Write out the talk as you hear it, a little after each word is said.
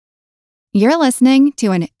You're listening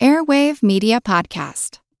to an Airwave Media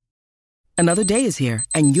Podcast. Another day is here,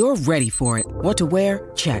 and you're ready for it. What to wear?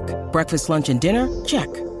 Check. Breakfast, lunch, and dinner? Check.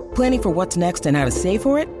 Planning for what's next and how to save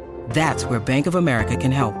for it? That's where Bank of America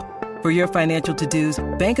can help. For your financial to-dos,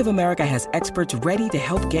 Bank of America has experts ready to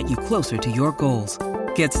help get you closer to your goals.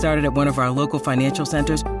 Get started at one of our local financial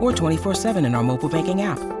centers or 24/7 in our mobile banking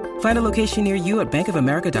app. Find a location near you at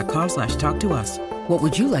bankofamerica.com/talktous. What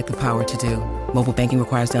would you like the power to do? Mobile banking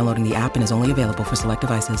requires downloading the app and is only available for select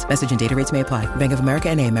devices. Message and data rates may apply. Bank of America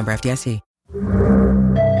N.A., member FDIC.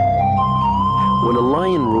 When a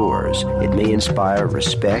lion roars, it may inspire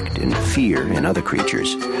respect and fear in other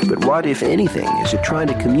creatures. But what, if anything, is it trying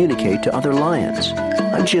to communicate to other lions?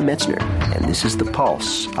 I'm Jim Metzner, and this is the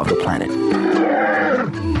pulse of the planet.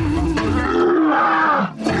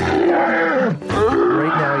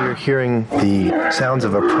 Right now you're hearing the sounds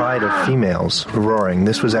of a pride of females roaring.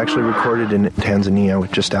 This was actually recorded in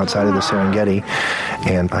Tanzania, just outside of the Serengeti,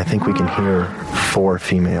 and I think we can hear 4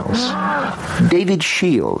 females. David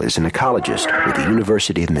Scheel is an ecologist with the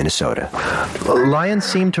University of Minnesota. Lions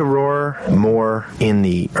seem to roar more in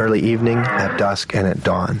the early evening, at dusk, and at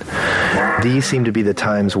dawn. These seem to be the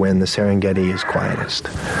times when the Serengeti is quietest.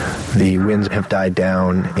 The winds have died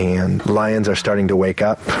down, and lions are starting to wake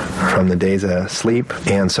up from the days of sleep,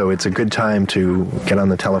 and so it's a good time to get on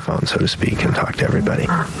the telephone, so to speak, and talk to everybody.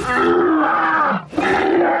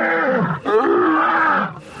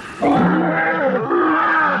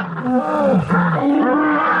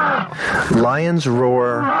 Lions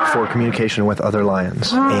roar for communication with other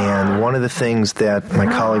lions, and one of the things that my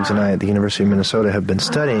colleagues and I at the University of Minnesota have been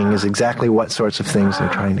studying is exactly what sorts of things they're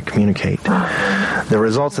trying to communicate. The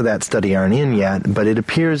results of that study aren't in yet, but it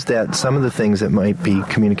appears that some of the things that might be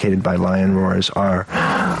communicated by lion roars are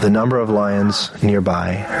the number of lions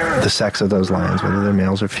nearby, the sex of those lions, whether they're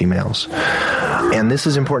males or females. And this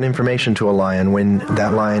is important information to a lion. When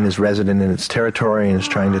that lion is resident in its territory and is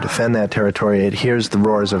trying to defend that territory, it hears the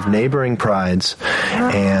roars of neighboring prides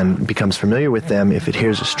and becomes familiar with them. If it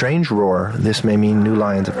hears a strange roar, this may mean new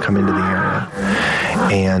lions have come into the area.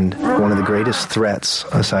 And one of the greatest threats,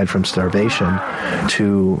 aside from starvation,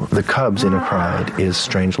 to the cubs in a pride is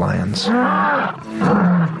strange lions.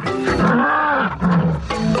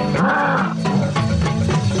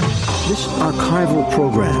 This archival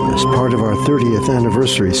program is part of our 30th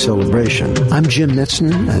anniversary celebration. I'm Jim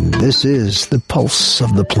Metzen, and this is The Pulse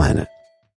of the Planet.